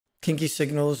Kinky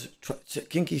singles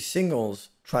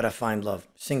try to find love.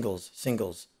 Singles.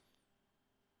 Sigils.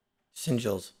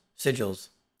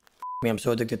 Me, I'm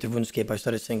so addicted to RuneScape. I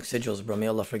started saying sigils, bro. May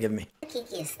Allah forgive me. The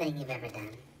kinkiest thing you've ever done?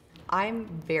 I'm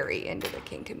very into the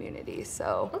kink community,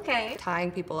 so okay.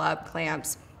 Tying people up,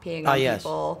 clamps, peeing on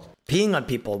people. Peeing on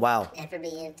people, wow. Ever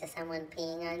be into someone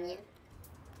peeing on you?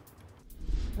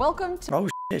 Welcome to— Oh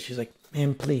shit, she's like,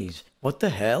 man, please. What the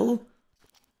hell?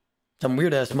 Some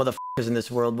weird ass motherfuckers in this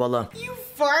world, wallah. You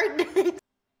fart!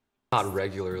 Not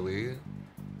regularly.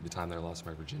 The time that I lost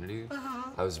my virginity,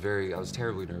 I was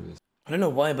terribly nervous. I don't know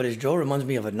why, but his jaw reminds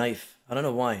me of a knife. I don't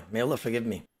know why. May Allah forgive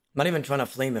me. I'm not even trying to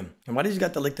flame him. And why does he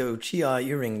got the Uchiha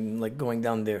earring like going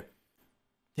down there?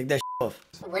 Take that shit off.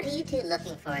 What are you two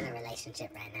looking for in a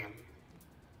relationship right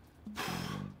now?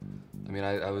 I mean,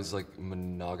 I was like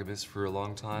monogamous for a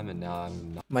long time, and now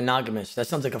I'm not. Monogamous. That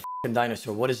sounds like a fucking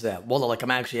dinosaur. What is that? Wallah, like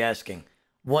I'm actually asking.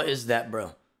 What is that,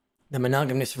 bro? The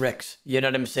monogamous Rex. You know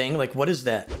what I'm saying? Like, what is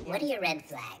that? What are your red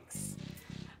flags?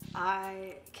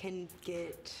 I can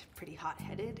get pretty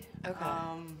hot-headed. Okay.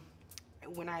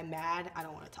 When I'm mad, I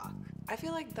don't want to talk. I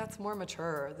feel like that's more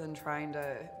mature than trying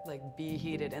to like be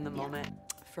heated in the moment.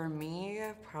 For me,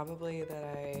 probably that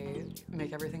I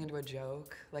make everything into a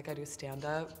joke, like I do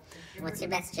stand-up. What's your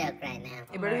best joke right now?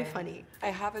 It better be funny.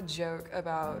 I have a joke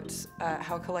about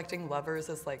how collecting lovers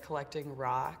is like collecting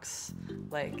rocks.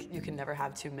 Like, you can never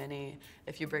have too many.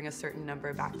 If you bring a certain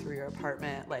number back through your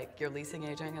apartment, like your leasing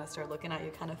agent gonna start looking at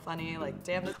you kind of funny, like,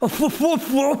 damn it.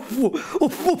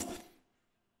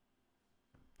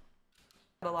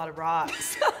 A lot of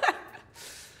rocks.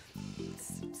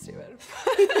 Stupid.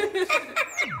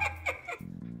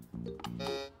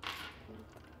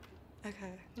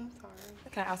 Okay. I'm sorry.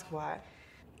 Can I ask why?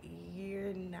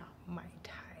 You're not my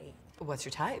type. What's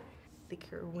your type?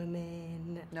 Thicker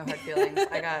women. No hard feelings.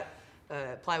 I got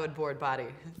a plywood board body.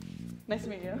 Nice to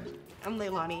meet you. I'm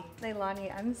Leilani.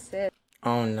 Leilani, I'm Sid.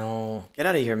 Oh no. Get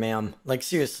out of here, ma'am. Like,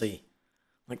 seriously.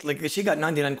 Like she got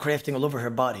 99 crafting all over her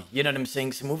body. You know what I'm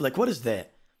saying? Some move. Like, what is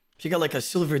that? She got like a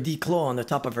silver D claw on the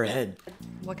top of her head.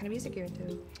 What kind of music are you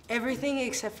into? Everything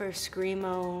except for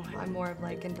screamo. I'm more of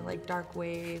like into like dark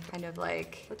wave, kind of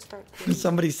like. Let's start.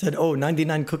 Somebody said, oh,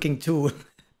 99 cooking too.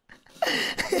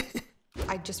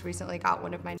 I just recently got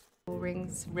one of my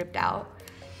rings ripped out,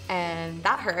 and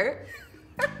that hurt.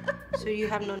 So you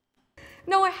have no.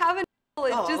 No, I haven't.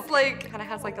 It Oh, just like kind of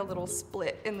has like a little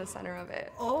split in the center of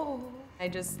it. Oh. I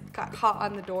just got caught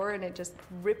on the door and it just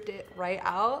ripped it right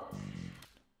out.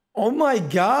 Oh my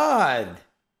god.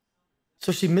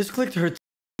 So she misclicked her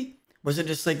t? Was it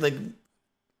just like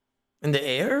in the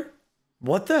air?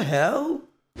 What the hell?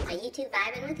 Are you two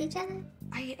vibing with each other?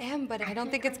 I am, but I don't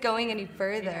think it's going any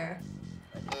further.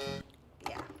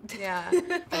 Yeah. Yeah.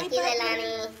 Thank you,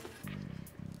 Leilani.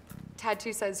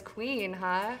 Tattoo says queen,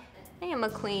 huh? I am a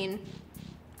queen.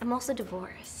 I'm also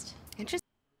divorced. Interesting.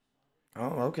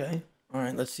 Oh, okay. All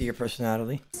right, let's see your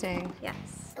personality. Yes.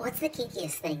 What's the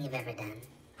kinkiest thing you've ever done?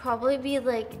 Probably be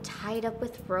like tied up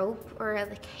with rope or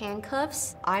like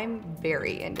handcuffs. I'm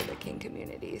very into the kink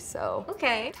community, so.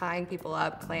 Okay. Tying people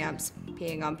up, clamps,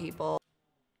 peeing on people.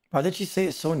 Why did she say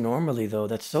it so normally, though?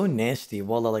 That's so nasty.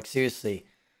 Wallah, like, seriously.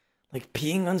 Like,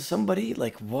 peeing on somebody?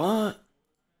 Like, what?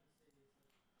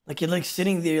 Like, you're, like,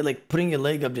 sitting there, like, putting your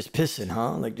leg up, just pissing,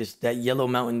 huh? Like, just that yellow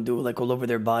Mountain Dew, like, all over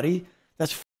their body?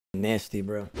 That's f***ing nasty,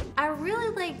 bro. I really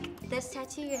like this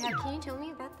tattoo you have. Can you tell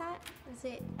me about that? Is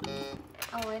it...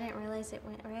 Oh, I didn't realize it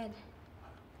went red.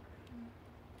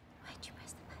 Why'd you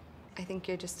press the button? I think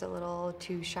you're just a little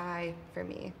too shy for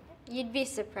me. You'd be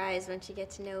surprised once you get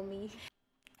to know me.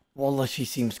 Wallah, she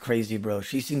seems crazy, bro.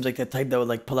 She seems like the type that would,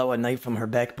 like, pull out a knife from her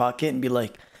back pocket and be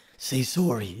like, say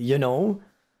sorry, you know?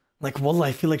 Like, wallah,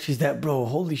 I feel like she's that, bro.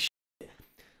 Holy shit.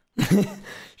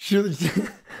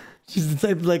 She's the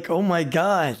type, like, oh my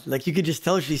god. Like, you could just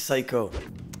tell she's psycho.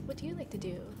 What do you like to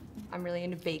do? I'm really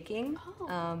into baking,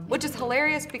 Oh. which is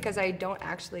hilarious because I don't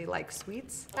actually like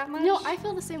sweets that much. No, I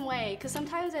feel the same way, because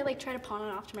sometimes I like try to pawn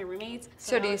it off to my roommates.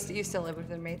 So do you still live with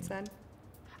roommates then?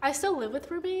 I still live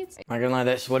with roommates. I'm not gonna lie,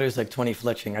 that sweater's like 20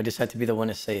 fletching. I just had to be the one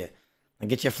to say it. Like,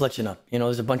 get your fletching up. You know,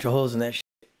 there's a bunch of holes in that shit.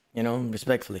 You know,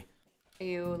 respectfully. Are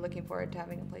you looking forward to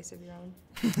having a place of your own?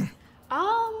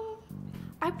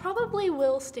 I probably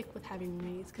will stick with having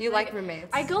roommates. You like roommates?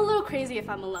 I go a little crazy if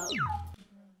I'm alone.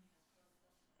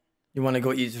 You want to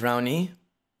go eat brownie?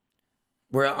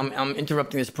 I'm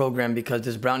interrupting this program because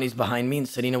there's brownies behind me and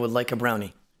Selena would like a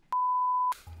brownie.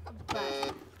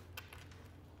 But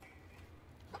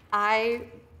I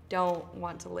don't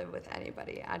want to live with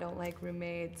anybody. I don't like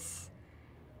roommates.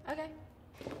 okay.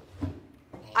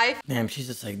 Damn, she's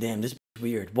just like, damn, this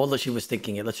weird. Wallah, she was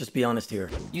thinking it. Let's just be honest here.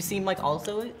 You seem like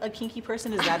also a kinky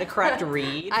person. Is that a correct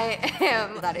read? I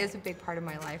am. That is a big part of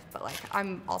my life, but like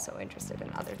I'm also interested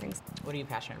in other things. What are you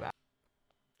passionate about?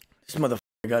 This motherfucker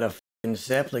got a fucking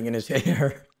sapling in his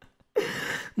hair.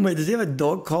 Wait, does he have a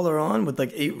dog collar on with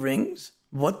like 8 rings?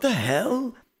 What the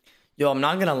hell? Yo, I'm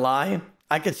not gonna lie.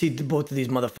 I could see both of these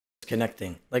motherfuckers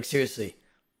connecting. Like, seriously.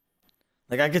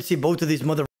 Like, I could see both of these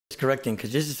motherfuckers connecting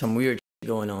because this is some weird shit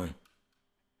going on.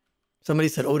 Somebody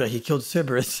said, Oda, he killed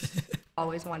Cerberus.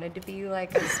 Always wanted to be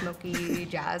like a smoky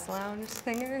jazz lounge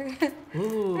singer.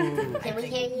 Ooh. Can we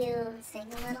hear you sing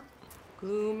a little?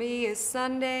 Gloomy is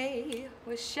Sunday,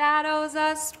 with shadows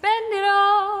I spend it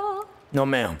all. No,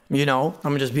 ma'am. You know,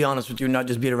 I'm gonna just be honest with you, not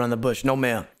just beat around the bush. No,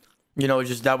 ma'am. You know,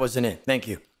 just that wasn't it. Thank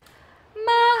you.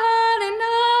 My heart and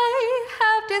I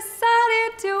have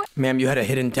decided to. Ma'am, you had a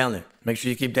hidden talent. Make sure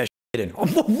you keep that shit hidden. Oh,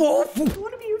 whoa, whoa. I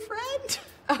want to be your friend.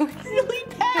 Oh, really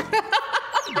bad.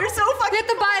 You're so fucking. Hit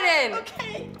the button.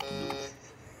 Okay.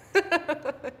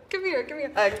 Come here, come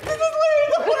here. This is literally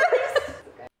the worst.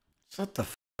 Shut the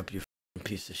f up, you f***ing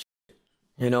piece of shit.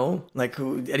 You know? Like,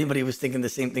 anybody was thinking the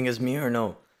same thing as me or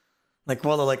no? Like,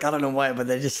 well, like, I don't know why, but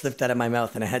they just slipped out of my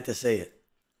mouth and I had to say it.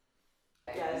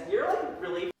 Guys, you're like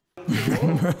really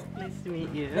cool. Nice to meet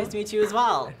you. Nice to meet you as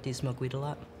well. Do you smoke weed a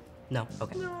lot? No.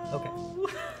 Okay. No. Okay.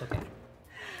 Okay.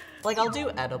 Like, I'll do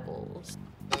edibles.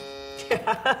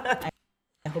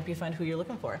 I hope you find who you're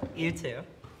looking for. You too.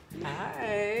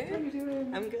 Hi. How are you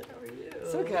doing? I'm good. How are you?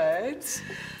 So good.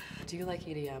 Do you like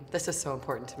EDM? This is so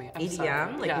important to me. I'm EDM,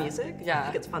 sorry. like music? Yeah. I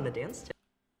think it's fun to dance to.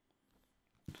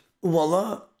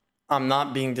 Wallah, I'm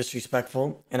not being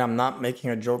disrespectful and I'm not making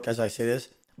a joke as I say this,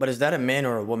 but is that a man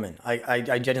or a woman? I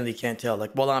genuinely can't tell.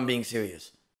 Like, Wallah, I'm being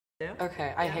serious.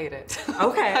 Okay, I hate it.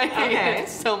 Okay, I hate okay. it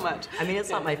so much. I mean,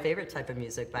 it's not my favorite type of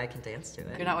music, but I can dance to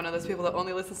it. You're not one of those people that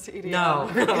only listens to EDM. No.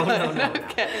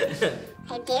 Okay.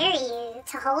 I dare you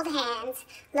to hold hands,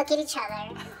 look at each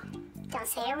other. Don't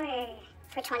say a word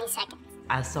for 20 seconds.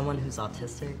 As someone who's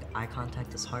autistic, eye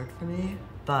contact is hard for me,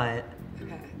 but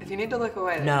Okay. If you need to look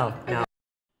away. no.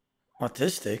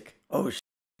 Autistic? Oh, shit.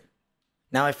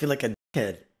 Now I feel like a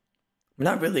dickhead.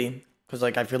 Not really, because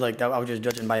like I feel like that I was just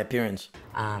judging by appearance.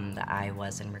 I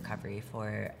was in recovery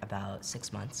for about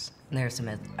 6 months. And there are some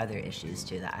other issues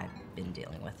too that I've been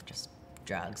dealing with, just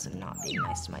drugs and not being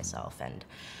nice to myself, and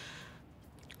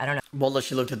I don't know. Wallah,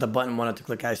 she looked at the button, wanted to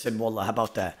click. I said, Wallah, how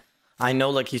about that? I know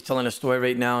like he's telling a story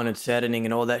right now and it's saddening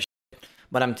and all that shit,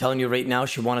 but I'm telling you right now,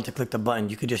 she wanted to click the button.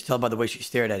 You could just tell by the way she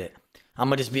stared at it. I'm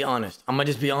gonna just be honest. I'm gonna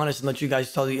just be honest and let you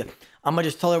guys tell you. I'm gonna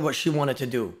just tell her what she wanted to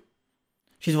do.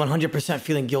 She's 100%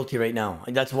 feeling guilty right now.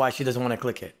 And that's why she doesn't want to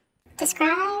click it.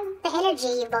 Describe the energy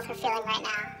you both are feeling right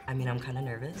now. I mean, I'm kind of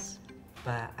nervous,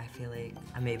 but I feel like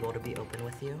I'm able to be open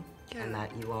with you and that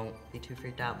you won't be too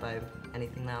freaked out by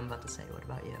anything that I'm about to say. What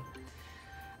about you?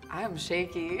 I am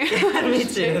shaky. Me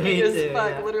too, me as too,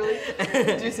 fuck, yeah. literally.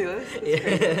 Did you see this?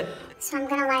 Yeah. So I'm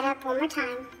gonna light up one more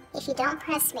time. If you don't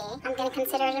press me, I'm gonna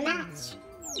consider it a match.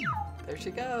 There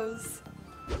she goes.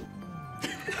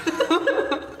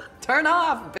 Turn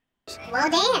off, bitch. Well,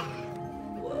 damn.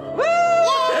 Woo!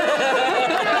 Yeah!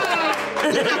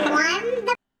 You have 1